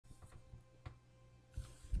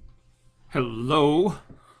Hello,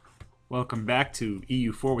 welcome back to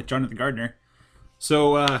EU4 with Jonathan Gardner.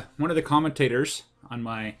 So one of the commentators on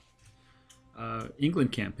my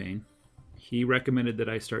England campaign, he recommended that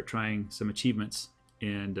I start trying some achievements,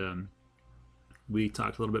 and we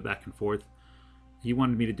talked a little bit back and forth. He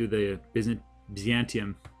wanted me to do the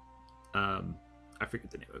Byzantium, I forget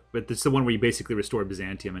the name of it, but it's the one where you basically restore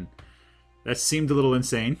Byzantium, and that seemed a little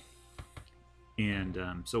insane. And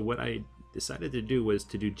so what I decided to do was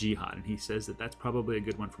to do Jihad, and he says that that's probably a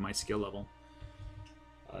good one for my skill level.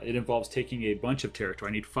 It involves taking a bunch of territory.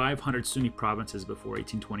 I need 500 Sunni provinces before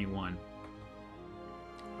 1821.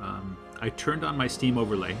 I turned on my Steam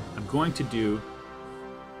overlay. I'm going to do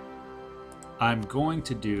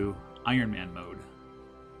Ironman mode.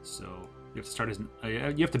 So you have to start as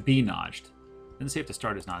you have to be Najd. Didn't say you have to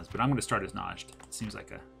start as Najd, but I'm going to start as Najd. It seems like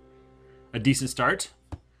a decent start.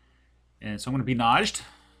 And so I'm going to be Najd.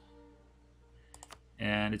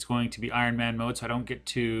 And it's going to be Ironman mode, so I don't get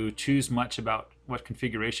to choose much about what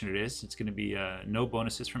configuration it is. It's going to be no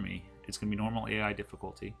bonuses for me. It's going to be normal AI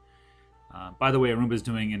difficulty. By the way, Arumba's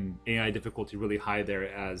doing an AI difficulty really high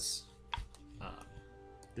there as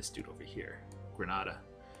this dude over here, Granada.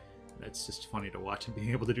 That's just funny to watch him being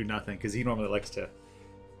able to do nothing, because he normally likes to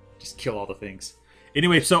just kill all the things.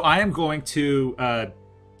 Anyway, so I am going to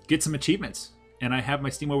get some achievements, and I have my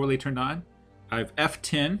Steam overlay turned on. I have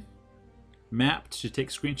F10 mapped to take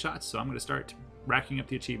screenshots, so I'm going to start racking up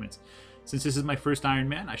the achievements. Since this is my first Iron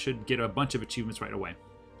Man, I should get a bunch of achievements right away.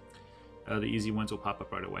 The easy ones will pop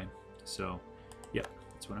up right away. So, yep,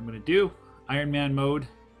 that's what I'm going to do. Iron Man mode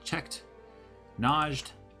checked.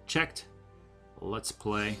 Najd checked. Let's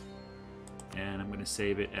play. And I'm going to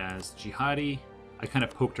save it as Jihadi. I kind of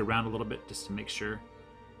poked around a little bit just to make sure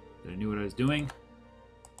that I knew what I was doing.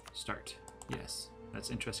 Start. Yes, that's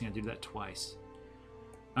interesting. I did that twice.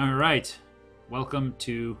 All right. Welcome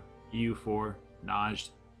to EU4 Najd,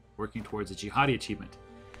 working towards a Jihadi achievement.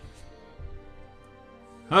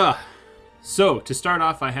 So, to start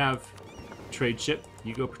off, I have trade ship.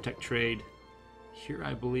 You go protect trade. Here,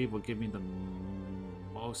 I believe, will give me the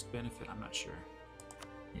most benefit. I'm not sure.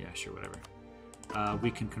 Yeah, sure, whatever. We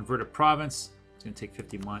can convert a province. It's going to take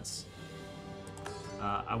 50 months.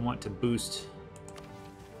 I want to boost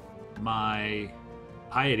my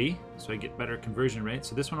piety, so I get better conversion rate.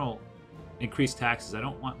 So this one will increase taxes. I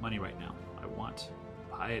don't want money right now. I want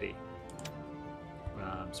piety.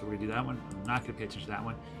 So we're going to do that one. I'm not going to pay attention to that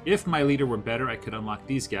one. If my leader were better, I could unlock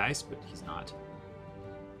these guys, but he's not.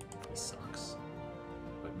 He sucks.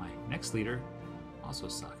 But my next leader also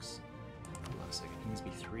sucks. Hold on a second. He needs to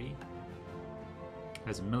be 3.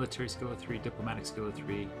 Has a military skill of 3, diplomatic skill of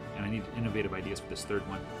 3, and I need innovative ideas for this third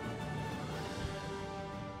one.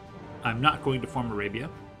 I'm not going to form Arabia.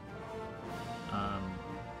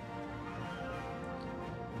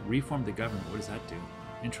 Reform the government. What does that do?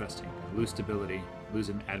 Interesting. Lose stability. Lose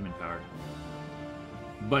admin power.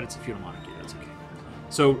 But it's a feudal monarchy. That's okay.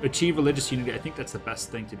 So achieve religious unity. I think that's the best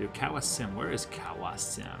thing to do. Kawasim. Where is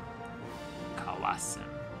Kawasim? Kawasim.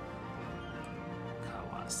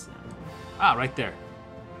 Kawasim. Ah, right there.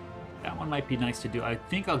 That one might be nice to do. I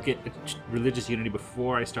think I'll get religious unity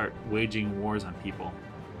before I start waging wars on people.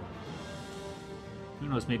 Who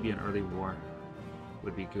knows, maybe an early war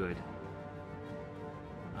would be good.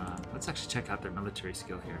 Let's actually check out their military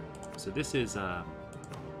skill here. So this is, oh,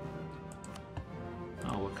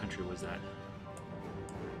 what country was that?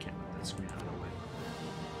 I can't move that screen out of the way.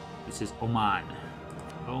 This is Oman.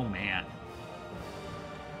 Oh, man.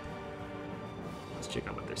 Let's check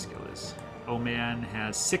out what their skill is. Oman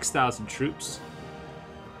has 6,000 troops.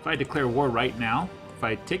 If I declare war right now, if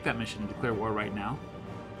I take that mission and declare war right now,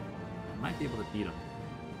 I might be able to beat them.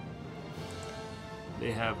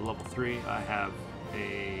 They have level 3. I have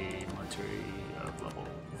a military of level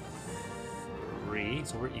 3,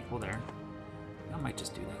 so we're equal there. I might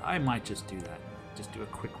just do that. I might just do that. Just do a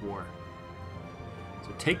quick war.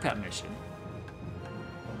 So take that mission.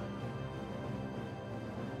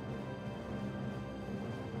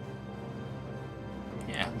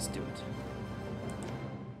 Yeah, let's do it.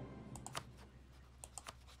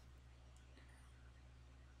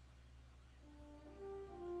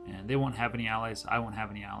 And they won't have any allies. I won't have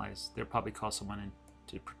any allies. They'll probably call someone in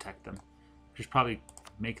to protect them. I should probably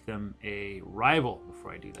make them a rival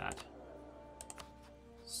before I do that.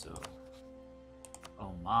 So,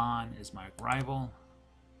 Oman is my rival.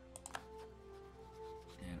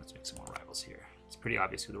 And let's make some more rivals here. It's pretty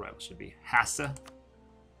obvious who the rival should be. Hassa.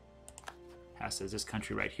 Hassa is this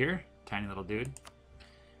country right here. Tiny little dude.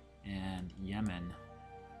 And Yemen.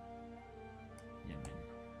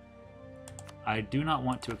 I do not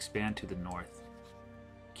want to expand to the north.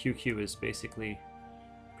 QQ is basically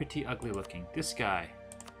pretty ugly looking. This guy.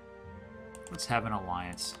 Let's have an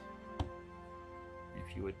alliance.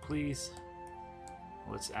 If you would please.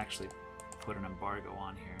 Let's actually put an embargo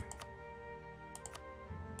on here.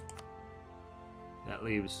 That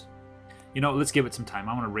leaves... You know, let's give it some time.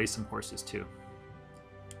 I want to raise some horses too.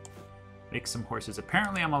 Make some horses.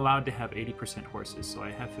 Apparently I'm allowed to have 80% horses, so I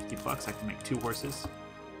have 50 bucks. I can make 2 horses.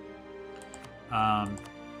 I'm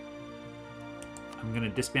going to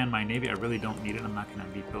disband my navy. I really don't need it. I'm not going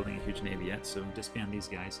to be building a huge navy yet, so disband these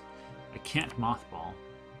guys. I can't mothball,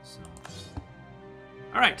 so...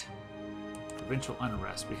 Alright. Provincial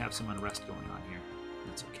unrest. We have some unrest going on here.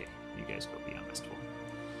 That's okay. You guys go be unrestful.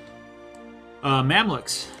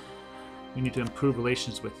 Mamluks. We need to improve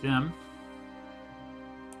relations with them.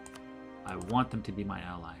 I want them to be my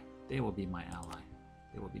ally. They will be my ally.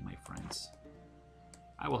 They will be my friends.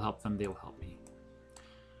 I will help them. They will help me.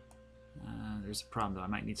 There's a problem, though. I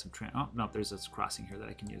might need some... Oh, no, there's this crossing here that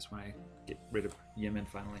I can use when I get rid of Yemen,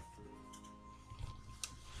 finally.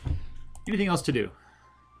 Anything else to do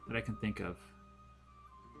that I can think of?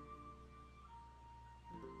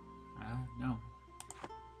 No.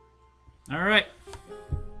 All right.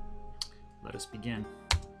 Let us begin.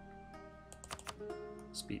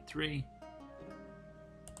 Speed 3.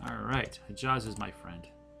 All right. Hijaz is my friend.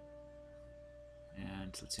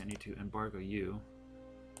 And let's see, I need to embargo you.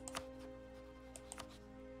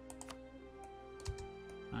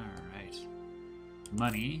 All right.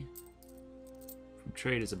 Money from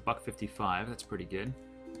trade is $1.55. That's pretty good.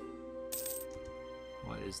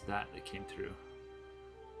 What is that came through?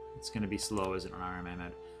 It's going to be slow, isn't it, on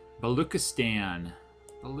Ironman? Baluchistan.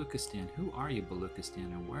 Baluchistan. Who are you,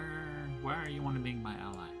 Baluchistan? And why are you wanting to be my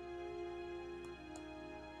ally?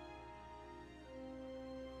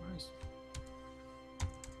 Where's...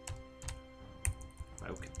 If I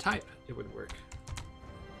could type, it would work.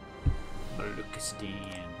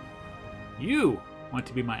 Baluchistan. You want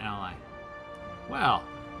to be my ally. Well,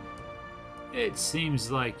 it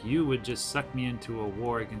seems like you would just suck me into a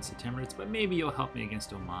war against the Timurids, but maybe you'll help me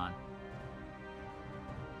against Oman.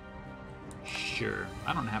 Sure.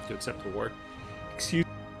 I don't have to accept the war. Excuse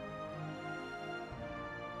me.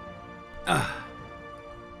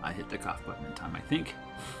 I hit the cough button in time, I think.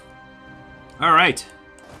 All right.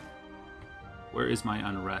 Where is my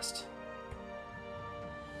unrest?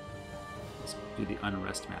 Let's do the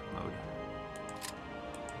unrest map mode.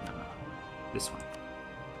 No. This one.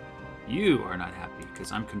 You are not happy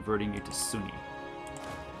because I'm converting you to Sunni.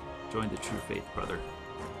 Join the true faith, brother.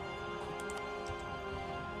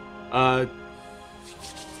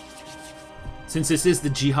 Since this is the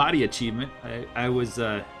jihadi achievement, I was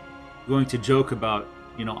going to joke about,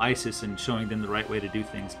 you know, ISIS and showing them the right way to do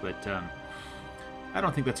things, but I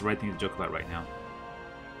don't think that's the right thing to joke about right now.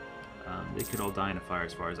 They could all die in a fire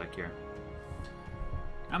as far as I care.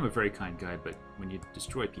 I'm a very kind guy, but when you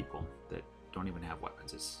destroy people that don't even have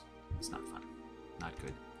weapons, it's not fun. Not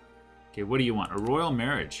good. Okay, what do you want? A royal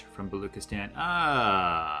marriage from Baluchistan.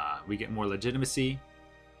 Ah, we get more legitimacy.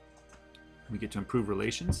 We get to improve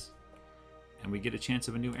relations. And we get a chance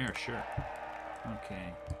of a new heir, sure.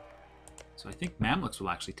 Okay. So I think Mamluks will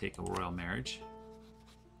actually take a royal marriage.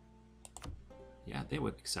 Yeah, they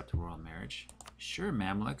would accept a royal marriage. Sure,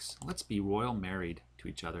 Mamluks. Let's be royal married to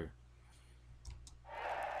each other.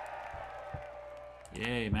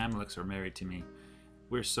 Yay, Mamluks are married to me.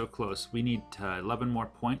 We're so close. We need 11 more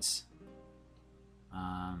points.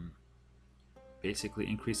 Basically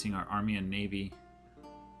increasing our army and navy.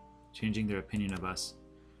 Changing their opinion of us.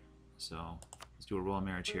 So, let's do a royal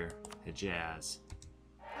marriage here. Hijaz.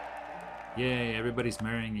 Yay, everybody's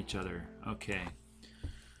marrying each other. Okay.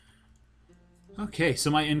 Okay, so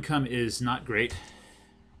my income is not great.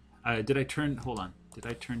 Hold on. Did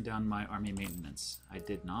I turn down my army maintenance? I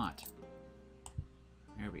did not.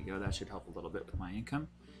 There we go. That should help a little bit with my income.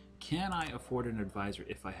 Can I afford an advisor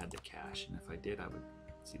if I had the cash? And if I did, I would...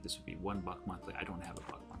 See, this would be $1 monthly. I don't have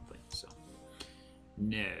 $1 monthly, so...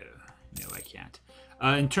 No, I can't.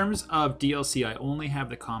 In terms of DLC, I only have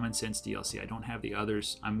the Common Sense DLC. I don't have the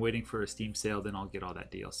others. I'm waiting for a Steam sale, then I'll get all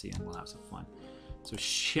that DLC and we'll have some fun. So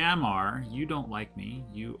Shamar, you don't like me.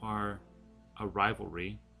 You are a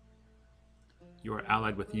rivalry. You are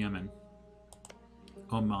allied with Yemen.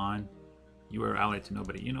 Oman, you are allied to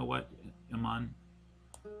nobody. You know what, Oman?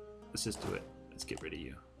 Let's just do it. Let's get rid of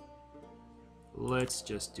you. Let's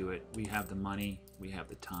just do it. We have the money. We have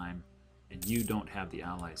the time. And you don't have the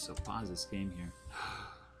allies, so pause this game here.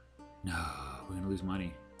 No, we're gonna lose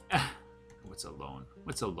money. What's a loan?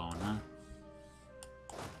 What's a loan,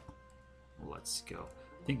 huh? Let's go.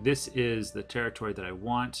 I think this is the territory that I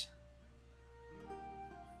want.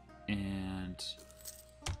 And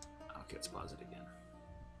okay, let's pause it again.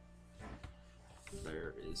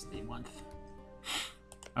 Where is the month?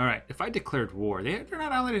 All right, if I declared war, they're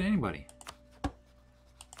not allied to anybody.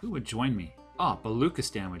 Who would join me? Oh,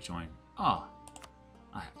 Baluchistan would join. Oh,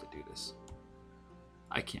 I have to do this.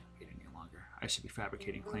 I can't wait any longer. I should be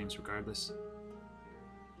fabricating claims regardless.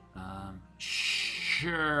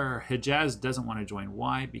 Sure. Hijaz doesn't want to join.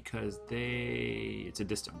 Why? Because it's a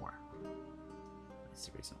distant war. That's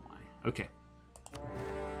the reason why. Okay.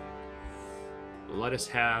 Let us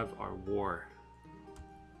have our war.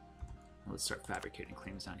 Let's start fabricating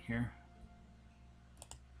claims down here.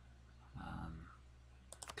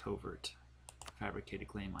 Covert. Fabricated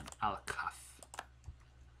claim on Al-Kaf.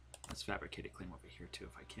 Let's fabricate a claim over here too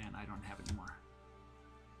if I can. I don't have any more.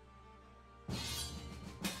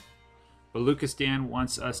 Baluchistan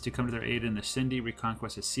wants us to come to their aid in the Sindhi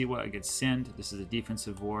reconquest of Siwa against Sind. This is a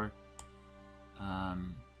defensive war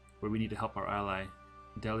where we need to help our ally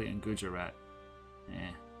Delhi and Gujarat.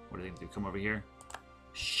 What are they going to do? Come over here?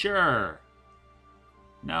 Sure.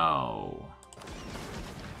 No.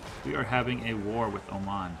 We are having a war with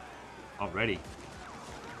Oman already.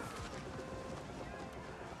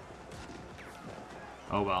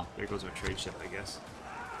 Oh well, there goes our trade ship, I guess.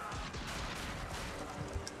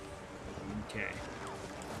 Okay.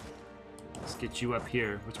 Let's get you up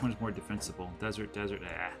here. Which one's more defensible? Desert, doesn't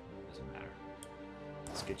matter.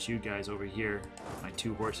 Let's get you guys over here. My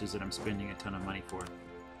 2 horses that I'm spending a ton of money for.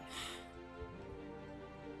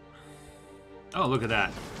 Oh, look at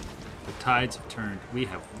that. The tides have turned. We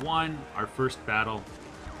have won our first battle.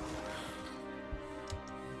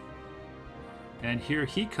 And here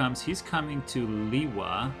he comes. He's coming to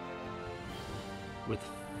Liwa with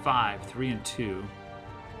 5, 3, and 2.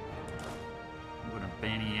 What a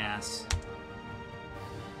banny ass.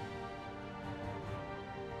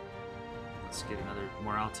 Let's get another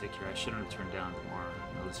morale tick here. I shouldn't have turned down the more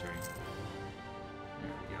military.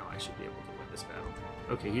 There we go. I should be able to win this battle.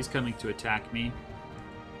 Okay, he's coming to attack me.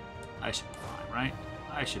 I should be fine, right?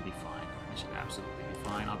 I should be fine. I should absolutely be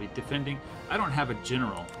fine. I'll be defending. I don't have a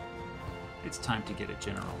general. It's time to get a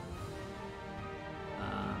general.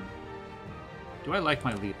 Do I like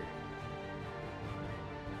my leader?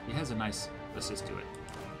 He has a nice... Let's just do it.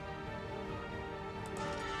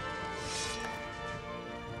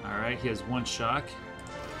 Alright, he has 1 shock.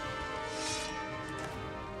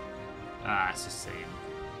 It's the same.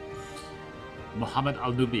 Muhammad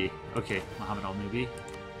al-Nubi. Okay, Muhammad al-Nubi.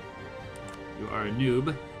 You are a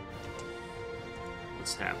noob.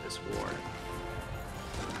 Let's have this war.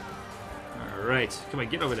 Alright, come on,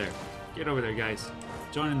 get over there. Get over there, guys.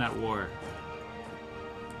 Join in that war.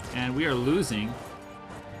 And we are losing.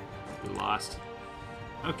 We lost.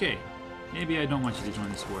 Okay, maybe I don't want you to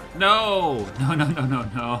join this war. No! No, no, no, no,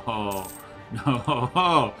 no.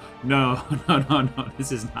 No, no, no, no, no.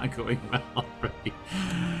 This is not going well already.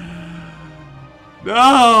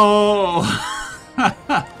 No!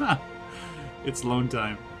 It's loan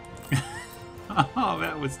time. Oh,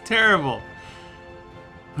 that was terrible.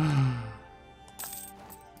 Alright.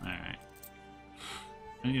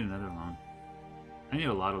 I need another loan. I need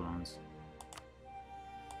a lot of loans.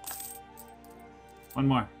 One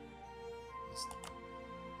more.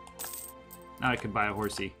 Now I can buy a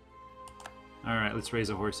horsey. Alright, let's raise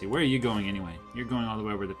a horsey. Where are you going anyway? You're going all the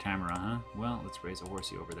way over to Tamara, huh? Well, let's raise a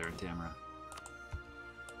horsey over there in Tamara.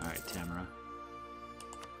 Alright, Tamara.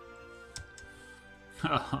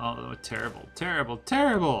 Oh, terrible, terrible,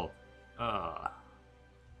 terrible!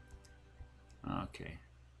 Okay.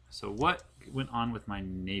 So what went on with my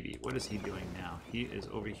navy? What is he doing now? He is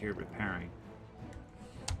over here repairing.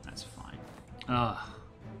 That's fine.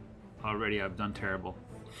 Already I've done terrible.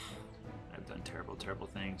 I've done terrible, terrible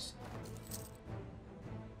things.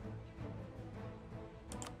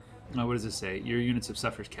 Oh, what does it say? Your units have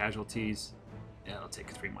suffered casualties. Yeah, it'll take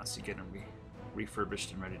 3 months to get them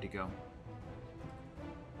refurbished and ready to go.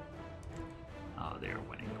 Oh, they are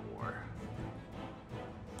winning the war.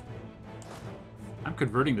 I'm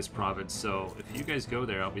converting this province, so if you guys go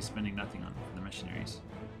there, I'll be spending nothing on the missionaries.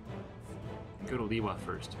 Go to Liwa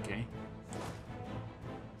first, okay?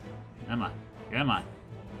 Come on. Come on.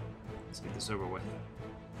 Let's get this over with.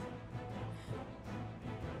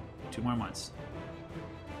 2 more months.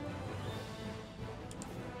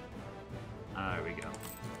 There we go.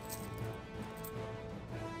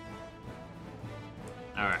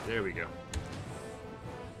 Alright, there we go.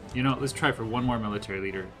 You know, let's try for one more military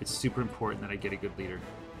leader. It's super important that I get a good leader.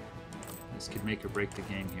 This could make or break the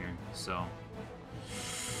game here, so...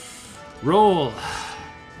 Roll!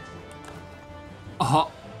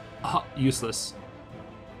 Useless.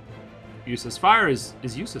 Useless. Fire is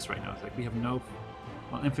useless right now. It's like we have no...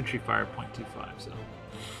 Well, infantry fire 0.25, so...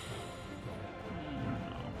 I don't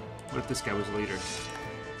know. What if this guy was leader?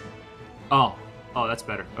 Oh, that's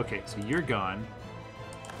better. Okay, so you're gone.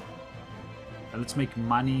 Let's make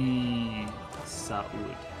Mani Saud.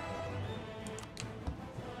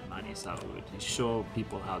 Mani Saud. Show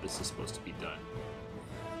people how this is supposed to be done.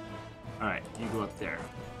 Alright, you go up there.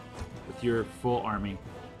 With your full army.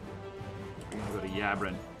 We're gonna go to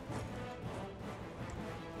Yabran.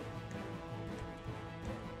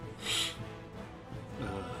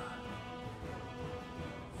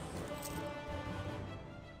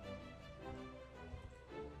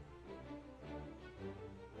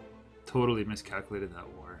 Totally miscalculated that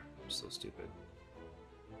war. I'm so stupid.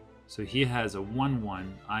 So he has a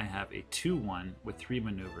 1-1. I have a 2-1 with 3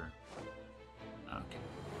 maneuver. Okay.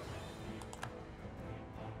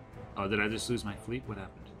 Oh, did I just lose my fleet? What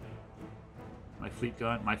happened? My fleet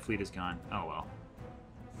gone? My fleet is gone. Oh well.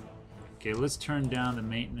 Okay, let's turn down the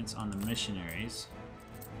maintenance on the missionaries.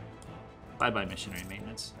 Bye-bye missionary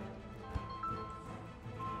maintenance.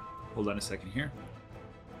 Hold on a second here.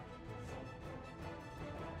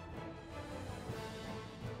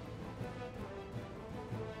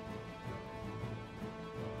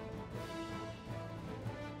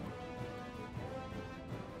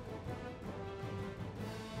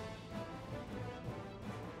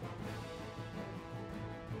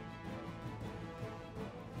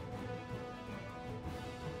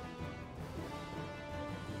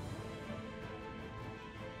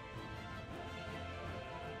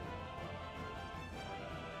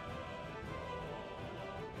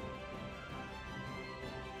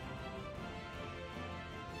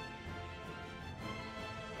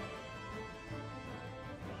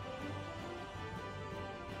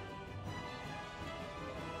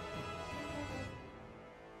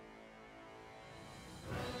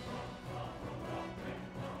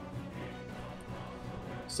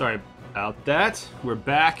 Sorry about that. We're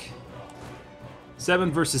back.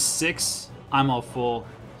 7 versus 6. I'm all full.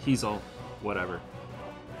 He's all whatever.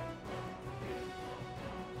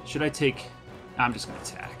 Should I take... I'm just going to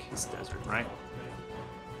attack. It's desert, right?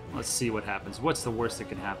 Let's see what happens. What's the worst that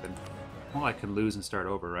can happen? Well, I could lose and start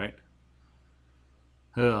over, right?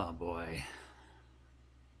 Oh, boy.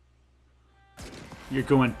 You're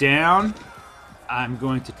going down. I'm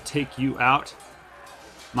going to take you out.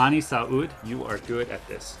 Mani Saud, you are good at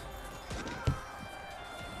this.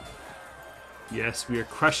 Yes, we are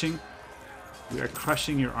crushing. We are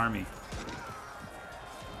crushing your army.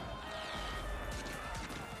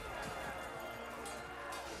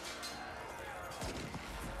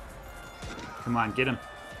 Come on, get him.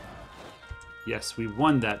 Yes, we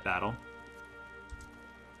won that battle.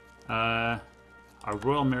 Our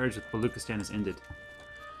royal marriage with Baluchistan has ended.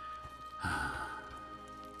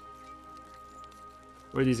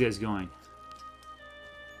 Where are these guys going?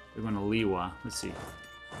 They're going to Liwa. Let's see.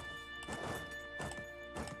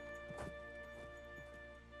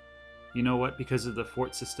 You know what? Because of the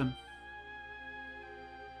fort system.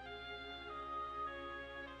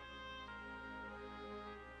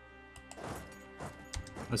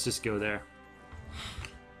 Let's just go there.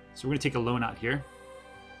 So we're going to take a loan out here.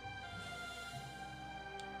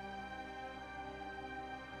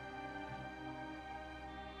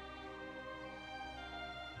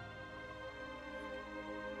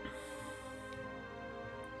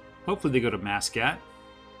 Hopefully they go to Mascat.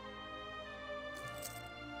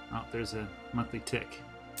 Oh, there's a monthly tick.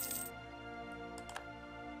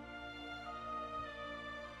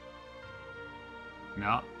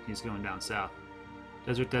 No, he's going down south.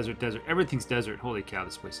 Desert, desert, desert. Everything's desert. Holy cow,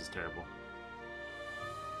 this place is terrible.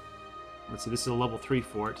 Let's see, this is a level 3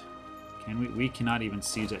 fort. Can we cannot even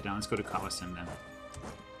siege that down. Let's go to Kawasan then.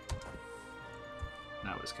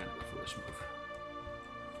 That was kind of a foolish move.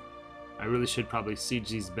 I really should probably siege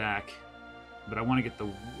these back, but I want to get the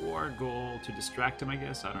war goal to distract him, I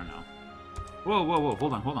guess. I don't know. Whoa, whoa, whoa.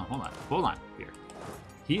 Hold on, hold on, hold on. Hold on here.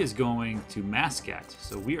 He is going to Mascat,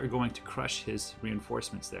 so we are going to crush his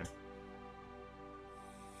reinforcements there.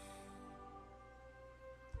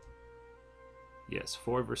 Yes,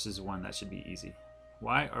 4 versus 1. That should be easy.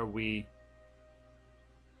 Why are we...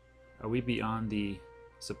 Are we beyond the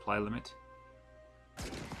supply limit?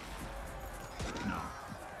 No.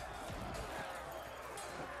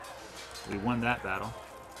 We won that battle.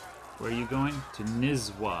 Where are you going? To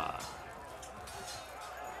Nizwa.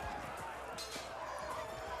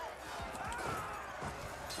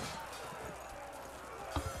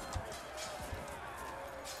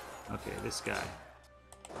 Okay, this guy.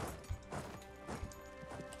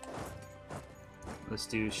 Let's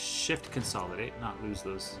do shift consolidate, not lose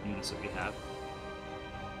those units that we have.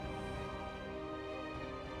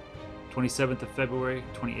 27th of February,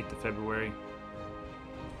 28th of February.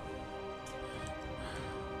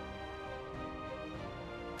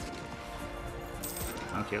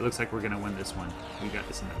 Okay, it looks like we're going to win this one. We got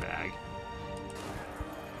this in the bag.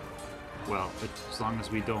 Well, as long as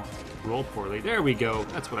we don't roll poorly. There we go.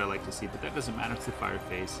 That's what I like to see, but that doesn't matter. It's the fire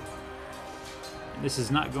phase. And this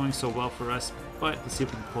is not going so well for us, but let's see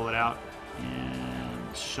if we can pull it out.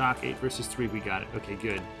 And shock 8 versus 3. We got it. Okay,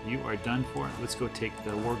 good. You are done for. Let's go take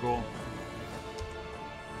the war goal.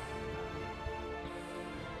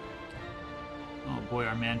 Oh boy,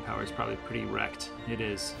 our manpower is probably pretty wrecked. It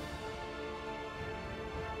is.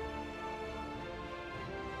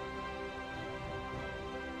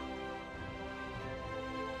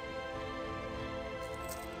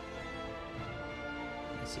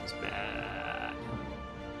 This is bad.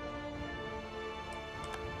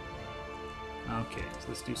 Okay, so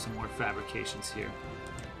let's do some more fabrications here.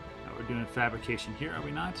 Now we're doing fabrication here, are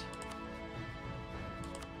we not?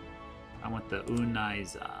 I want the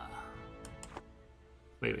Unaiza.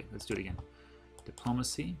 Wait, let's do it again.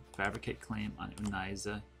 Diplomacy, fabricate claim on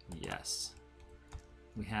Unaiza, yes.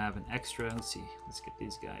 We have an extra, let's see, let's get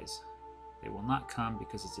these guys. They will not come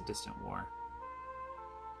because it's a distant war.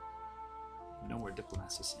 No more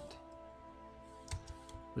diplomats to send.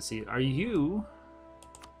 Let's see, are you...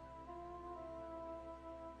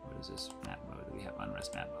 What is this map mode? We have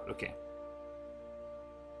unrest map mode, okay.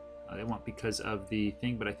 They won't because of the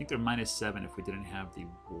thing, but I think they're -7 if we didn't have the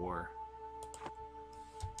war.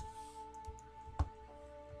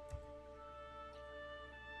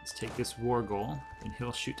 Let's take this war goal, and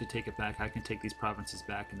he'll shoot to take it back. I can take these provinces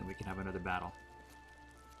back, and then we can have another battle.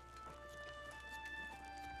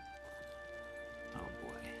 Oh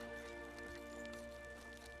boy.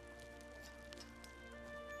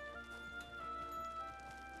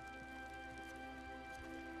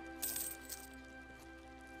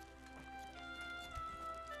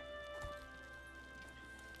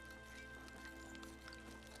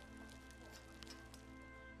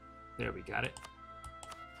 There, we got it.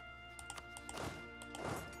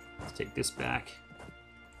 Let's take this back.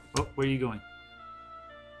 Oh, where are you going?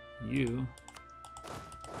 You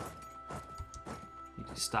need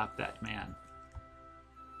to stop that man.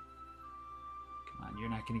 Come on, you're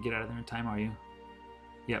not going to get out of there in time, are you?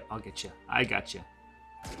 Yep, I'll get you. I got you.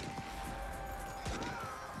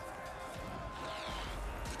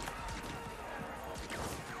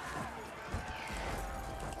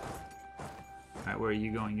 Alright, where are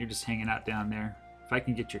you going? You're just hanging out down there. If I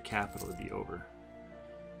can get your capital, it'll be over.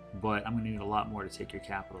 But I'm going to need a lot more to take your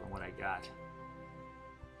capital than what I got.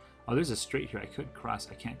 Oh, there's a strait here. I could cross.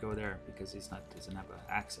 I can't go there because he's not doesn't have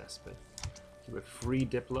access. But give a free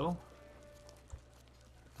Diplo.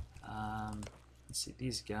 Let's see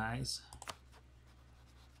these guys.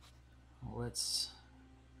 Let's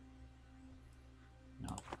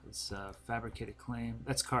fabricate a claim.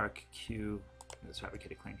 That's Kark Q. Let's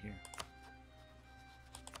fabricate a claim here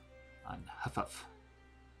on Hafaf.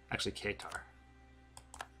 Actually, Qatar.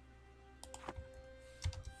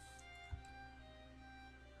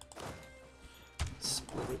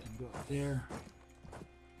 Split it and go up there.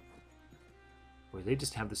 Boy, they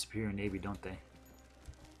just have the superior navy, don't they?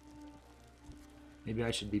 Maybe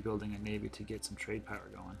I should be building a navy to get some trade power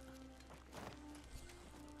going.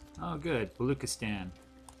 Oh, good. Baluchistan.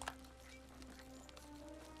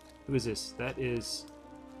 Who is this? That is...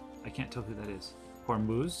 I can't tell who that is.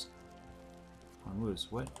 Hormuz?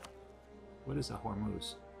 Hormuz. What? What is a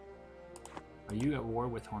Hormuz? Are you at war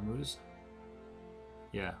with Hormuz?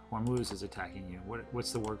 Yeah, Hormuz is attacking you.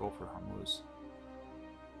 What's the war goal for Hormuz?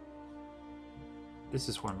 This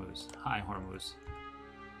is Hormuz. Hi, Hormuz.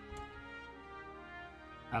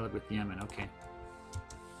 I live with Yemen, okay.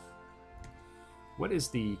 What is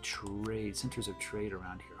the trade, centers of trade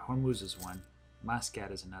around here? Hormuz is one.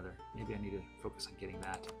 Muscat is another. Maybe I need to focus on getting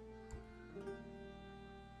that.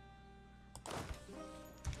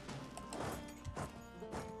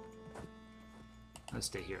 Let's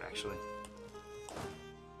stay here, actually.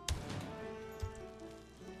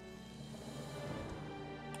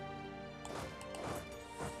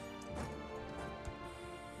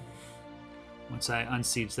 Once I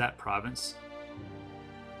unsiege that province,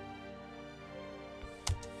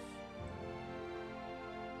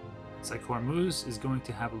 it's like Hormuz is going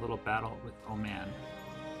to have a little battle with Oman.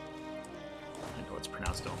 I know it's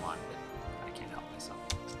pronounced Oman, but I can't help myself.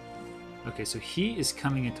 Okay, so he is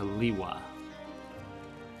coming into Liwa.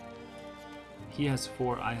 He has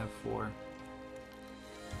 4, I have 4.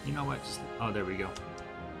 You know what? Just, oh, there we go.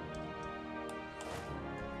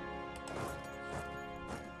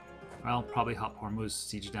 I'll probably help Hormuz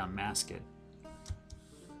siege down Muscat.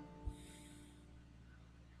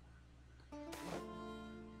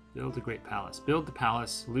 Build a great palace. Build the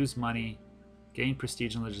palace, lose money, gain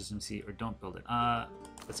prestige and legitimacy, or don't build it.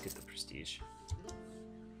 Let's get the prestige.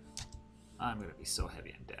 I'm gonna be so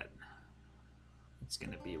heavy in debt. It's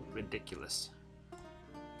gonna be ridiculous.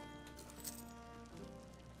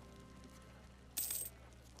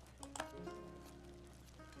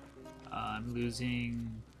 I'm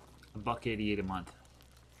losing $1.88 a month.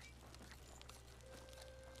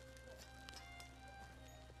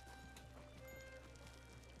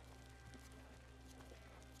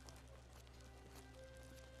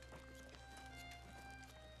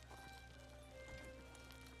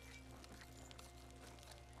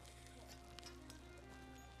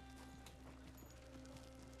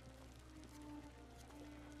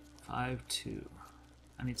 $5.2.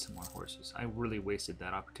 I need some more horses. I really wasted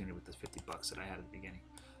that opportunity with the 50 bucks that I had at the beginning.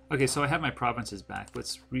 Okay, so I have my provinces back.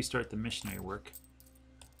 Let's restart the missionary work.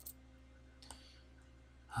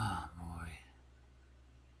 Oh boy.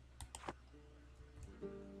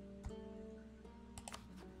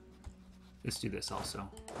 Let's do this also.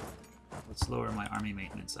 Let's lower my army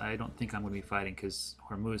maintenance. I don't think I'm going to be fighting because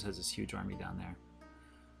Hormuz has this huge army down there.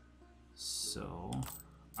 So,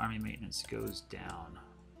 army maintenance goes down.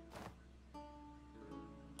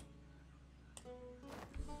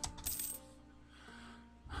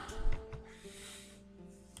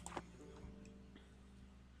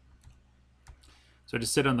 So to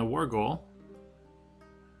sit on the war goal.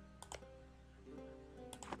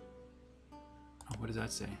 Oh, what does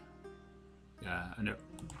that say? Yeah, I know.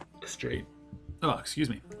 Straight. Oh, excuse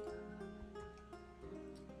me.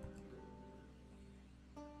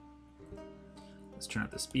 Let's turn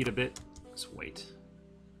up the speed a bit. Let's wait.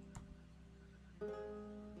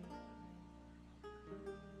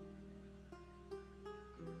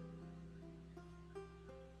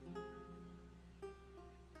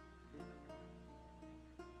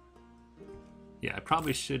 Yeah, I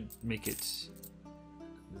probably should make it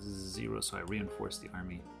 0 so I reinforce the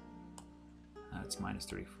army. It's minus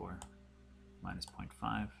 34, minus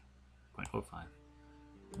 0.5, 0.05,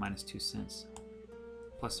 minus 2 cents,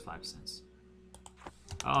 plus 5 cents.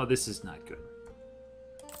 Oh, this is not good.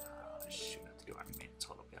 I should have to do army maintenance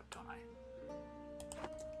all the way up, don't I?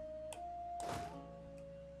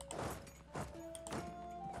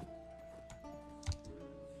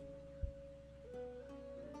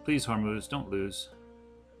 Please, Hormuz, don't lose.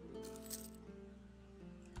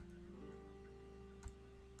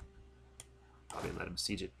 Probably let him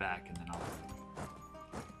siege it back and then I'll...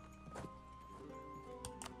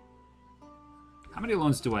 How many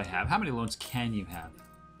loans do I have? How many loans can you have?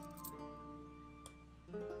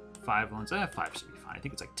 5 loans? 5 should be fine. I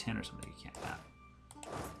think it's like 10 or something you can't have.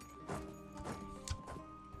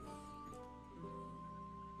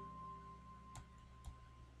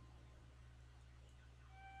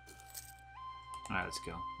 Alright, let's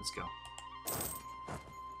go. Let's go.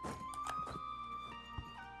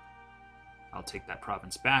 I'll take that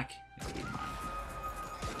province back and keep mine.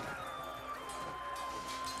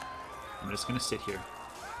 I'm just gonna sit here.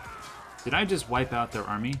 Did I just wipe out their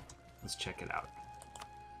army? Let's check it out.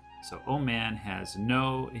 So Oman has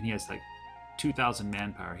no, and he has like 2,000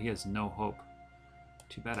 manpower. He has no hope.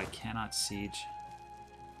 Too bad I cannot siege.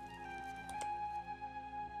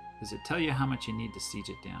 Does it tell you how much you need to siege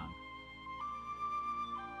it down?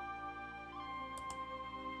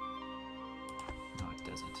 No, it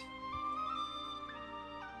doesn't.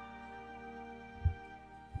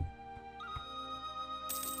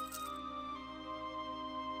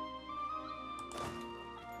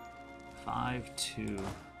 Five, 2.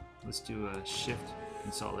 Let's do a shift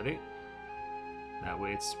consolidate. That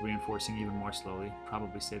way it's reinforcing even more slowly,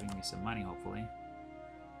 probably saving me some money, hopefully.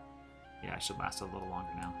 Yeah, I should last a little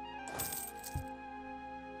longer now.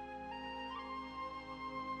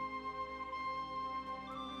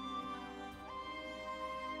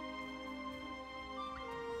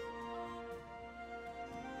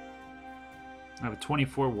 I have a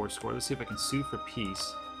 24 war score. Let's see if I can sue for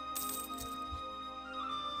peace.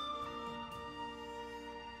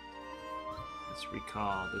 Let's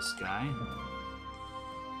recall this guy.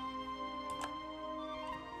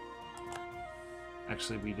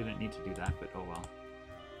 Actually, we didn't need to do that, but oh well.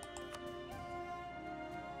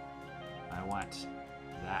 I want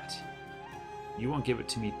that. You won't give it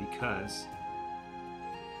to me because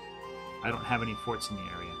I don't have any forts in the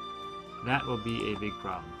area. That will be a big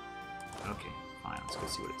problem. Okay, fine. Let's go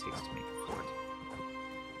see what it takes to make a fort.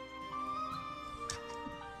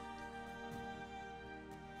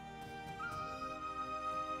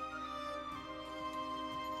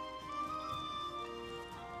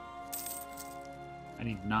 I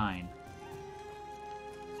need 9.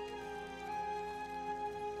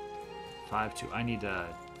 5, 2. I need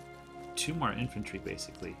 2 more infantry,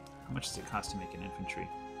 basically. How much does it cost to make an infantry?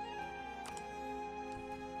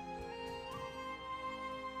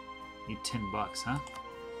 Need $10, huh?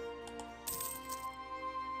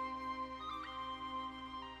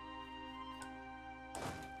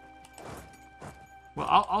 Well,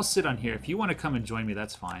 I'll sit on here. If you want to come and join me,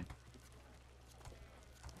 that's fine.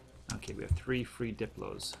 Okay, we have 3 free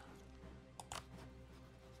Diplos.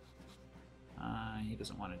 He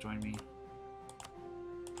doesn't want to join me.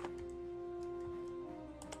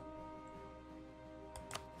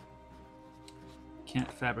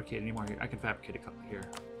 Can't fabricate anymore here. I can fabricate a couple here.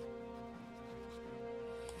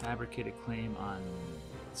 Fabricate a claim on...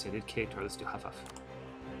 Let's see, I did K-Tor. Let's do Hafaf.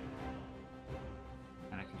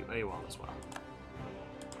 And I can do AWOL as well.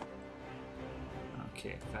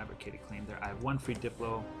 Okay, fabricate a claim there. I have 1 free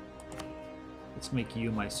Diplo. Let's make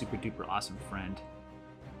you my super duper awesome friend.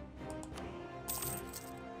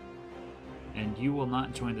 And you will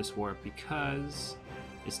not join this war because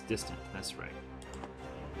it's distant. That's right.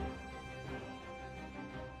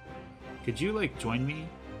 Could you, like, join me,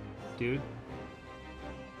 dude?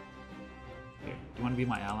 Here, do you want to be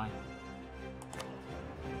my ally?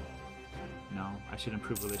 No, I should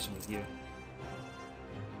improve relation with you.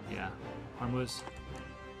 Yeah, Hormuz,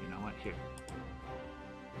 you know what, here.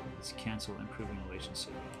 Let's cancel improving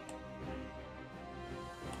relationship.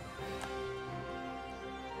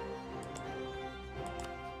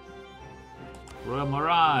 Royal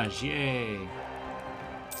Mirage, yay!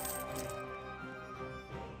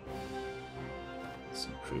 Let's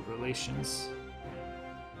improve relations.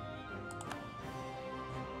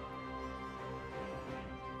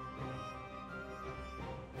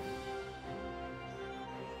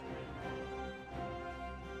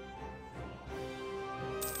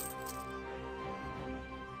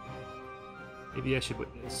 Maybe I should,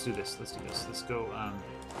 let's do this, let's do this. Let's go,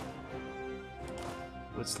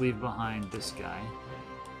 let's leave behind this guy.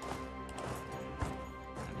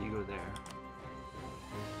 And you go there.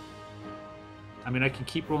 I mean, I can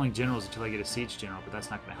keep rolling generals until I get a siege general, but that's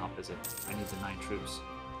not going to help, is it? I need the 9 troops.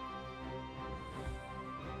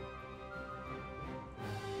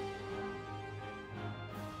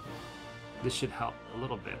 This should help a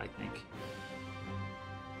little bit, I think.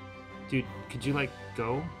 Dude, could you, like,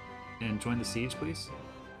 go and join the siege, please?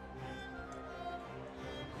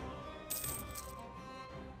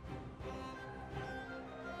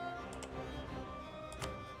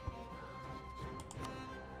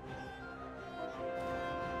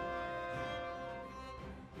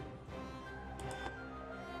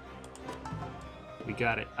 We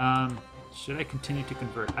got it. Should I continue to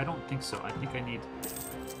convert? I don't think so. I think I need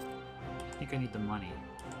the money.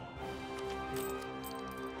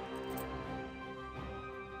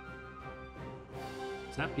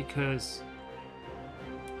 Is that because...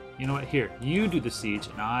 You know what? Here, you do the siege,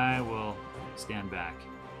 and I will stand back.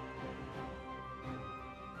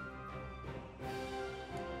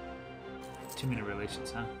 Too many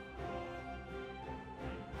relations, huh?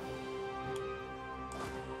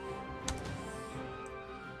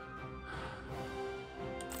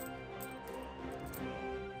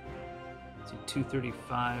 Let's see,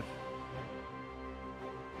 235.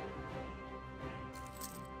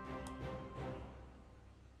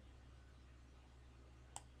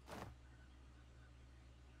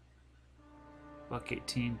 Buck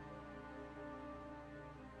 18.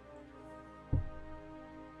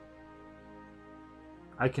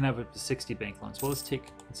 I can have up to 60 bank loans. Well, let's see.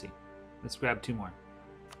 Let's grab 2 more.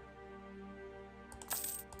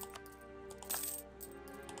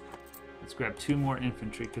 Let's grab 2 more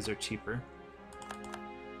infantry because they're cheaper.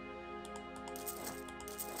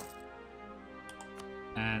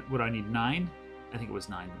 And what do I need? 9? I think it was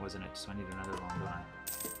 9, wasn't it? So I need another loan, don't I?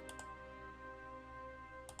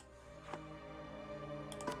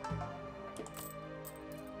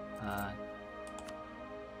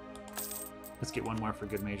 Let's get 1 more for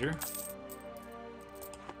good measure.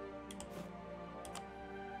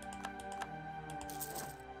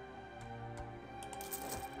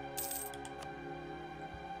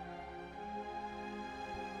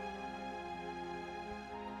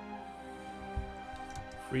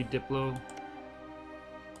 Free Diplo.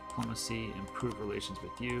 Diplomacy, improve relations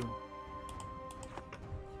with you.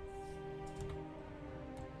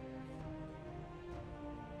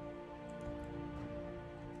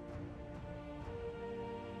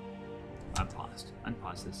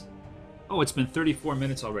 Unpause this. Oh, it's been 34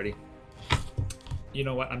 minutes already. You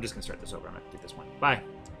know what? I'm just going to start this over. I'm going to do this one. Bye.